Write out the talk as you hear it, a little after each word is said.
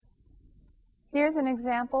Here's an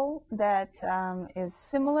example that is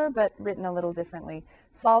similar but written a little differently.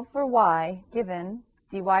 Solve for y given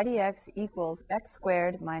dy dx equals x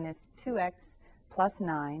squared minus 2x plus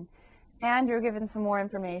 9. And you're given some more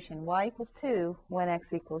information. Y equals 2 when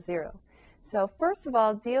x equals 0. So first of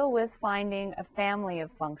all, deal with finding a family of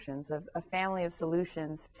functions, a family of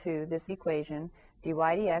solutions to this equation, dy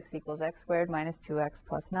dx equals x squared minus 2x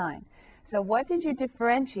plus 9. So what did you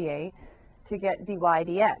differentiate to get dy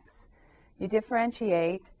dx? You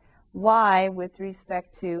differentiate y with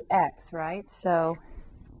respect to x, right? So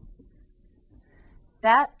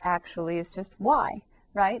that actually is just y,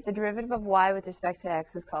 right? The derivative of y with respect to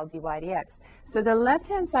x is called dy dx. So the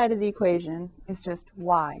left-hand side of the equation is just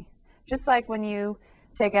y. Just like when you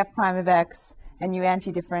take f prime of x and you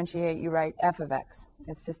anti-differentiate, you write f of x.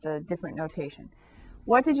 It's just a different notation.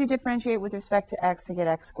 What did you differentiate with respect to x to get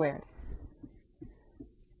x squared?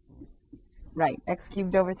 Right, x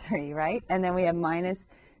cubed over 3, right? And then we have minus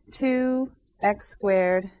 2x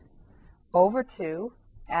squared over 2,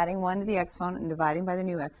 adding 1 to the exponent and dividing by the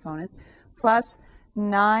new exponent, plus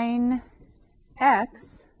 9x,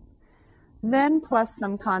 then plus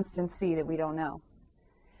some constant c that we don't know.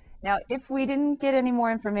 Now, if we didn't get any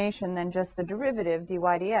more information than just the derivative, dy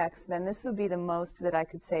dx, then this would be the most that I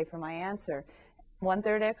could say for my answer.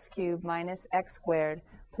 1/3 x cubed minus x squared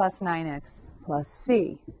plus 9x plus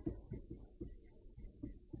c.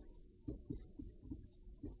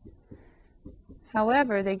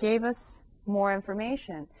 However, they gave us more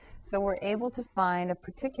information, so we're able to find a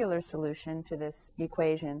particular solution to this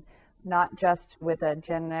equation, not just with a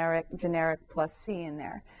generic plus c in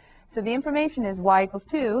there. So the information is y equals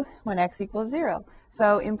 2 when x equals 0.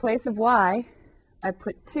 So in place of y, I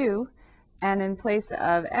put 2, and in place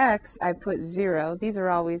of x, I put 0. These are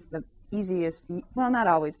always the easiest, well, not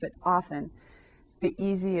always, but often, the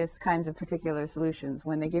easiest kinds of particular solutions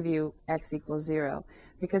when they give you x equals 0.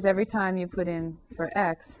 Because every time you put in for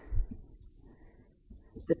x,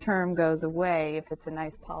 the term goes away if it's a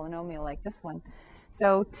nice polynomial like this one.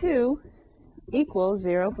 So 2 equals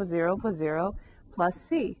 0 plus 0 plus 0 plus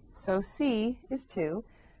c. So c is 2.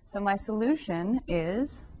 So my solution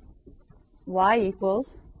is y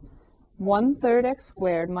equals 1/3 x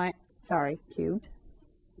squared, cubed,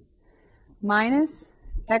 minus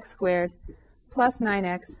x squared plus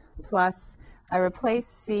 9x plus, I replace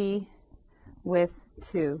c with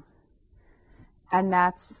 2. And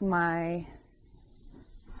that's my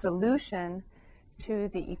solution to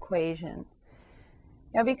the equation.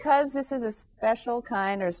 Now, because this is a special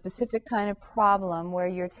kind or a specific kind of problem where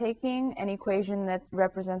you're taking an equation that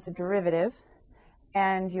represents a derivative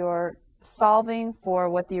and you're solving for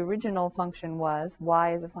what the original function was,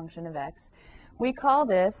 y is a function of x, we call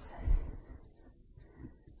this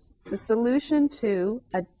the solution to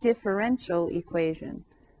a differential equation.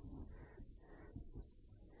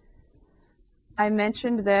 I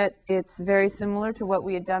mentioned that it's very similar to what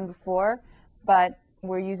we had done before, but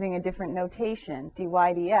we're using a different notation, dy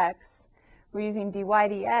dx. We're using dy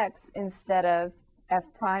dx instead of f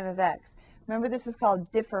prime of x. Remember, this is called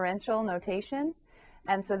differential notation,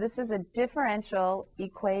 and so this is a differential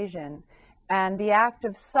equation. And the act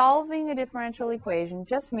of solving a differential equation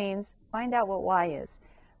just means find out what y is.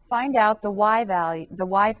 Find out the y value, the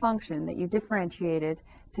y function that you differentiated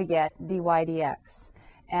to get dy dx.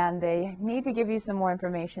 And they need to give you some more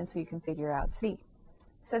information so you can figure out c.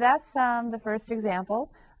 So that's the first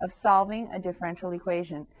example of solving a differential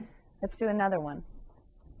equation. Let's do another one.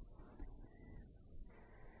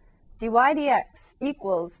 dy dx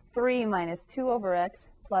equals 3 minus 2 over x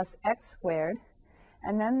plus x squared.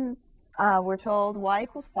 And then we're told y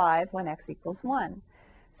equals 5 when x equals 1.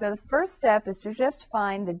 So the first step is to just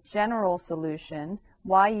find the general solution,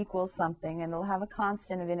 y equals something, and it'll have a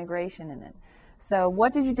constant of integration in it. So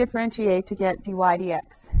what did you differentiate to get dy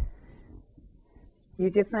dx? You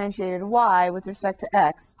differentiated y with respect to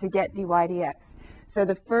x to get dy dx. So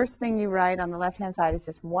the first thing you write on the left-hand side is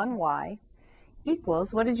just 1y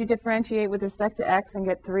equals, what did you differentiate with respect to x and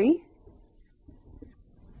get 3?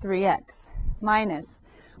 3x. Minus,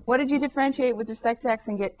 what did you differentiate with respect to x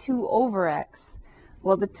and get 2 over x?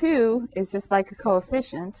 Well, the 2 is just like a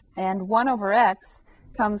coefficient, and 1 over x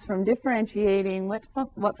comes from differentiating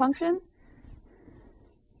what function?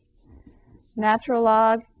 Natural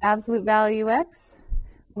log absolute value x.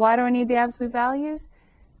 Why do I need the absolute values?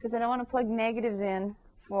 Because I don't want to plug negatives in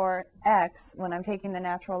for x when I'm taking the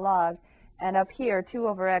natural log. And up here, 2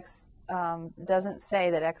 over x doesn't say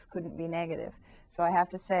that x couldn't be negative. So I have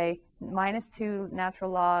to say minus 2 natural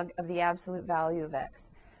log of the absolute value of x.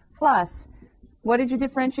 Plus, what did you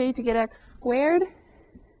differentiate to get x squared?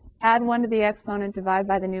 Add 1 to the exponent, divide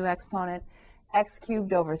by the new exponent, x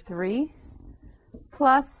cubed over 3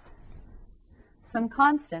 plus some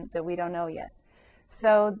constant that we don't know yet.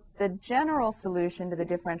 So the general solution to the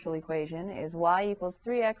differential equation is y equals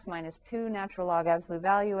 3x minus 2 natural log absolute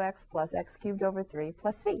value x plus x cubed over 3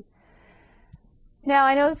 plus c. Now,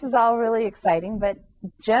 I know this is all really exciting, but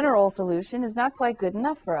general solution is not quite good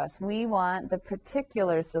enough for us. We want the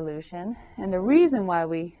particular solution, and the reason why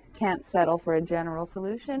we can't settle for a general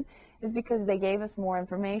solution is because they gave us more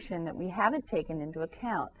information that we haven't taken into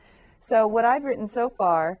account. So what I've written so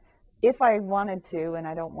far, if I wanted to, and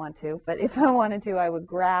I don't want to, but if I wanted to, I would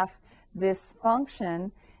graph this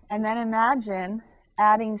function and then imagine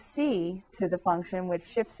adding c to the function, which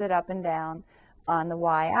shifts it up and down on the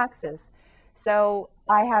y-axis. So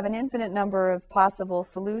I have an infinite number of possible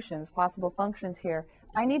solutions, possible functions here.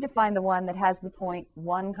 I need to find the one that has the point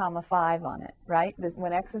 1, 5 on it, right?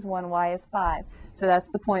 When x is 1, y is 5. So that's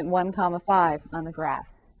the point 1, 5 on the graph.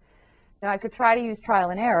 Now I could try to use trial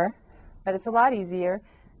and error, but it's a lot easier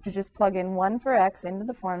to just plug in 1 for x into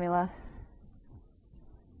the formula,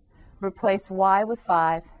 replace y with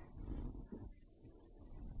 5,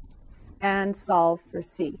 and solve for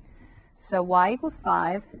c. So y equals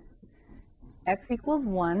 5, x equals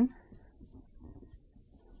 1.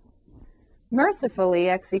 Mercifully,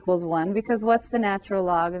 x equals 1, because what's the natural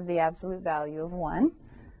log of the absolute value of 1?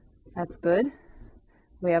 That's good.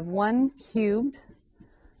 We have 1 cubed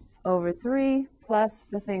over 3 plus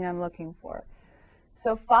the thing I'm looking for.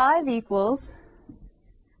 So 5 equals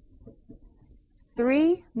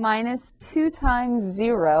 3 minus 2 times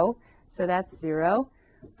 0, so that's 0,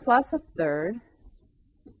 plus a third,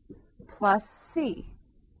 plus c.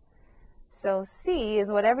 So c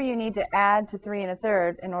is whatever you need to add to 3 and a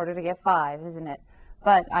third in order to get 5, isn't it?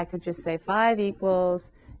 But I could just say 5 equals,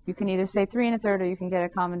 you can either say 3 and a third or you can get a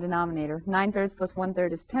common denominator. 9 thirds plus 1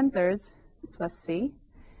 third is 10 thirds plus c.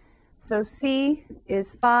 So c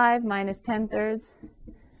is 5 minus 10 thirds.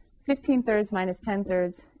 15 thirds minus 10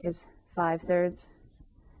 thirds is 5 thirds.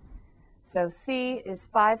 So c is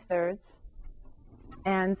 5 thirds.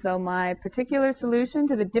 And so my particular solution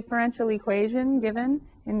to the differential equation given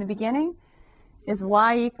in the beginning is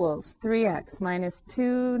y equals 3x minus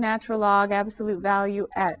 2 natural log absolute value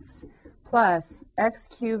x plus x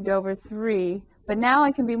cubed over 3. But now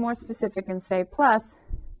I can be more specific and say plus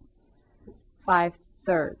 5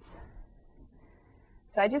 thirds.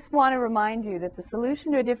 So I just want to remind you that the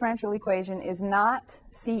solution to a differential equation is not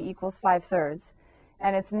c equals 5 thirds,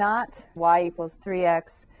 and it's not y equals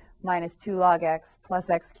 3x minus 2 log x plus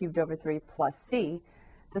x cubed over 3 plus c.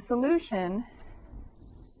 The solution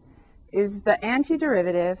is the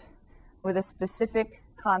antiderivative with a specific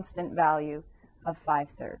constant value of 5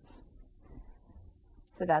 thirds.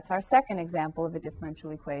 So that's our second example of a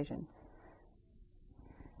differential equation.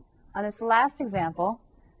 On this last example,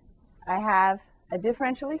 I have a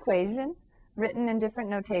differential equation written in different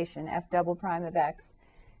notation, f double prime of x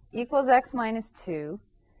equals x minus 2.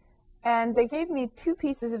 And they gave me 2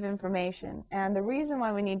 pieces of information. And the reason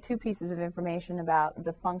why we need 2 pieces of information about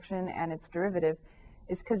the function and its derivative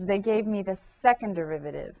is because they gave me the second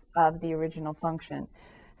derivative of the original function.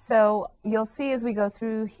 So you'll see as we go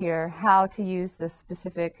through here how to use this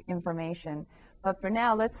specific information. But for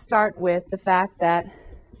now, let's start with the fact that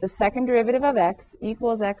the second derivative of x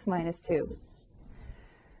equals x minus 2.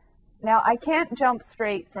 Now, I can't jump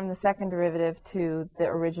straight from the second derivative to the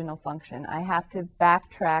original function. I have to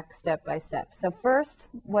backtrack step by step. So first,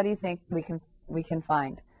 what do you think we can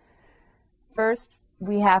find? First,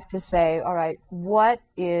 we have to say, all right, what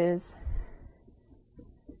is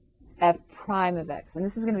f prime of x? And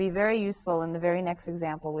this is going to be very useful in the very next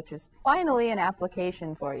example, which is finally an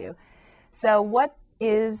application for you. So what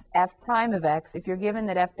is f prime of x if you're given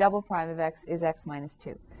that f double prime of x is x minus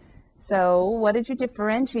 2? So what did you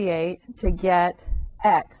differentiate to get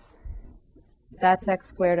x? That's x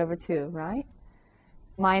squared over 2, right?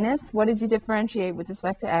 Minus, what did you differentiate with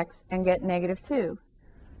respect to x and get negative 2?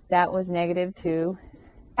 That was negative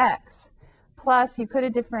 2x. Plus, you could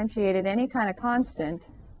have differentiated any kind of constant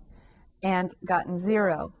and gotten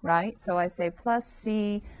 0, right? So I say plus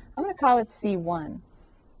c, I'm going to call it c1.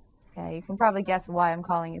 Okay, you can probably guess why I'm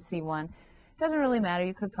calling it c1. Doesn't really matter,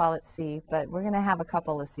 you could call it C, but we're going to have a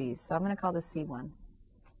couple of C's, so I'm going to call this C1.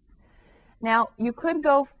 Now, you could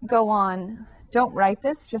go on, don't write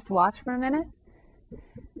this, just watch for a minute.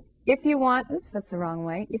 If you want, oops, that's the wrong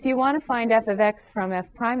way. If you want to find f of x from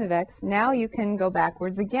f prime of x, now you can go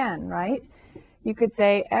backwards again, right? You could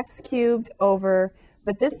say x cubed over,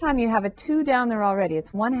 but this time you have a 2 down there already.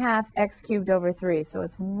 It's 1/2 x cubed over 3, so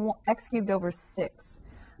it's x cubed over 6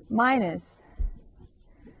 minus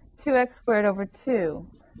 2x squared over 2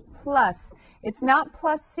 plus, it's not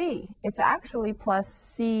plus c, it's actually plus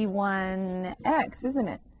c1x, isn't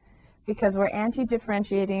it? Because we're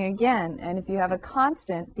antidifferentiating again, and if you have a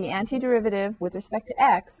constant, the antiderivative with respect to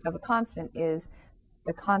x of a constant is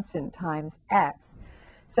the constant times x.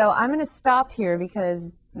 So I'm going to stop here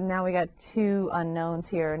because now we got two unknowns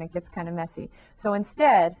here and it gets kind of messy. So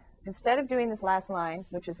instead of doing this last line,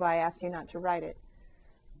 which is why I asked you not to write it,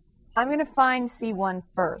 I'm going to find C1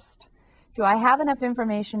 first. Do I have enough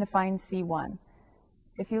information to find C1?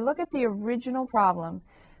 If you look at the original problem,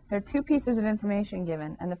 there are two pieces of information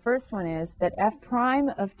given, and the first one is that f prime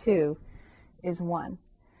of 2 is 1.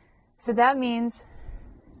 So that means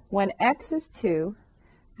when x is 2,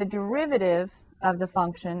 the derivative of the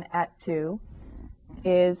function at 2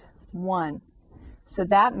 is 1. So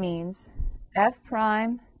that means f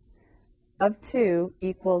prime of 2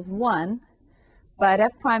 equals 1, but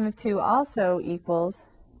f prime of 2 also equals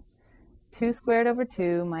 2 squared over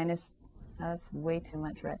 2 minus, that's way too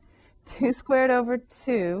much, right? 2 squared over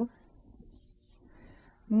 2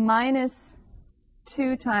 minus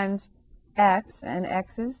 2 times x, and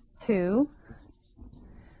x is 2,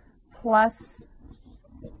 plus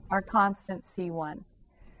our constant c1.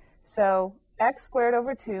 So x squared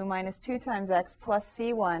over 2 minus 2 times x plus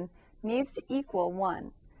c1 needs to equal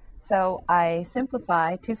 1. So I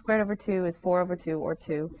simplify. 2 squared over 2 is 4 over 2, or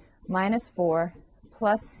 2, minus 4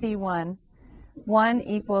 plus c1. 1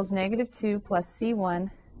 equals negative 2 plus c1.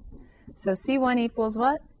 So c1 equals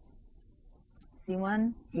what?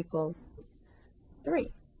 C1 equals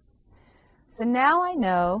 3. So now I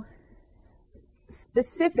know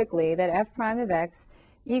specifically that f prime of x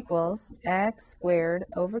equals x squared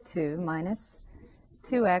over 2 minus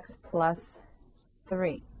 2x plus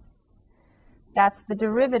 3. That's the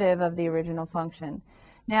derivative of the original function.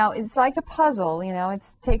 Now, it's like a puzzle, you know, it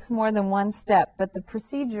takes more than one step, but the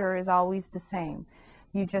procedure is always the same.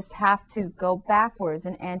 You just have to go backwards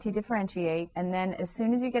and antidifferentiate, and then as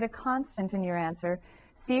soon as you get a constant in your answer,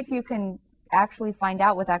 see if you can actually find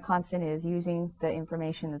out what that constant is using the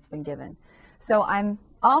information that's been given. So I'm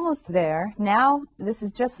almost there. Now, this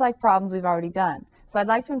is just like problems we've already done. So I'd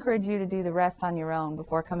like to encourage you to do the rest on your own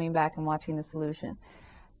before coming back and watching the solution.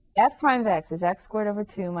 F prime of x is x squared over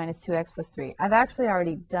 2 minus 2x plus 3. I've actually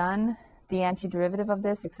already done the antiderivative of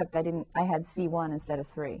this, except I had c1 instead of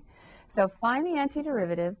 3. So find the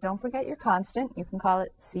antiderivative. Don't forget your constant. You can call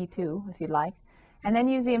it c2 if you'd like. And then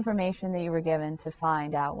use the information that you were given to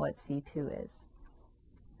find out what c2 is.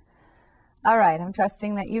 All right, I'm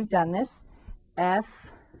trusting that you've done this.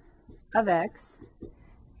 F of x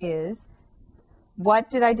is, what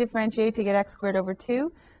did I differentiate to get x squared over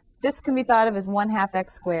 2? This can be thought of as 1/2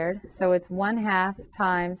 x squared, so it's 1/2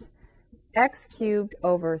 times x cubed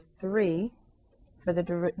over 3 for the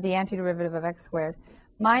antiderivative of x squared,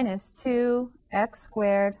 minus 2x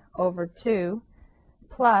squared over 2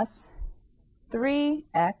 plus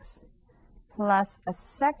 3x plus a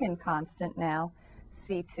second constant now,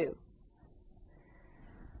 c2.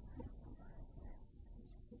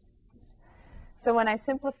 So when I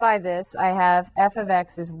simplify this, I have f of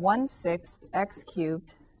x is 1/6 x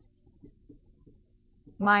cubed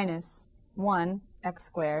minus 1x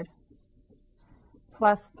squared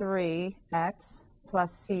plus 3x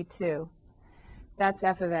plus c2. That's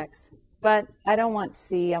f of x. But I don't want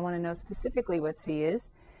c. I want to know specifically what c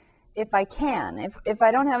is. If I can. If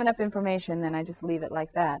I don't have enough information, then I just leave it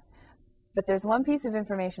like that. But there's one piece of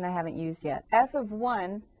information I haven't used yet. F of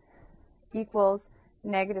 1 equals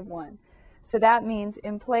negative 1. So that means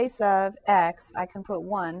in place of x, I can put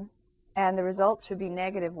 1, and the result should be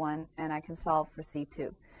negative 1, and I can solve for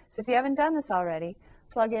c2. So if you haven't done this already,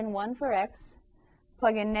 plug in 1 for x,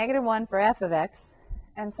 plug in negative 1 for f of x,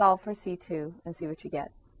 and solve for c2 and see what you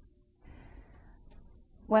get.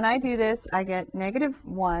 When I do this, I get negative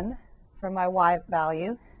 1 for my y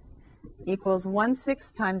value equals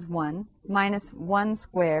 1/6 times 1 minus 1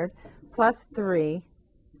 squared plus 3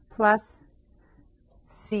 plus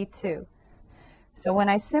c2. So when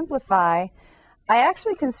I simplify, I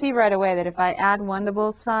actually can see right away that if I add 1 to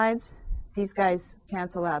both sides, these guys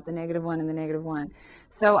cancel out, the negative 1 and the negative 1.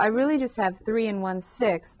 So I really just have 3 and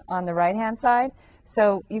 1/6 on the right-hand side.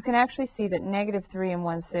 So you can actually see that negative 3 and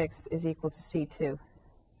 1/6 is equal to c2.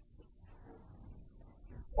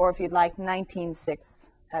 Or if you'd like, 19/6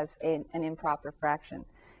 as an improper fraction.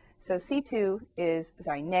 So c2 is,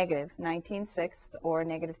 negative 19/6 or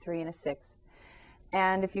negative 3 1/6.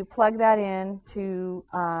 And if you plug that in to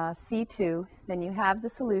c2, then you have the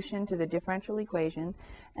solution to the differential equation.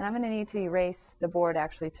 And I'm going to need to erase the board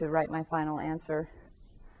actually to write my final answer.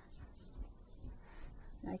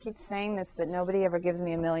 I keep saying this, but nobody ever gives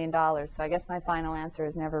me $1 million, so I guess my final answer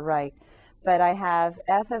is never right. but I have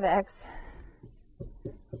f of x,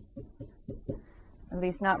 at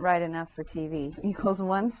least not right enough for TV, equals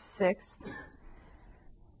 1/6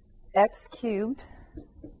 x cubed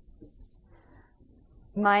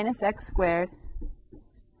minus x squared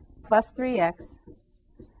plus 3x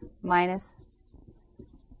minus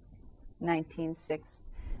 19/6.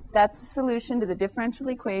 That's the solution to the differential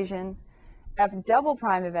equation f double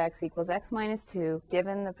prime of x equals x minus 2,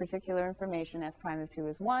 given the particular information f prime of 2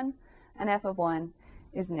 is 1 and f of 1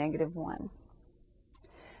 is negative 1.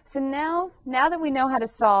 So now that we know how to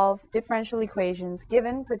solve differential equations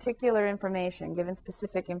given particular information, given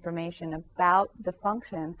specific information about the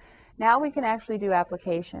function, now we can actually do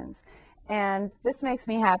applications. And this makes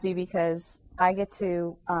me happy because I get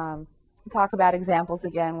to talk about examples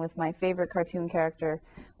again with my favorite cartoon character,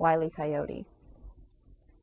 Wile E. Coyote.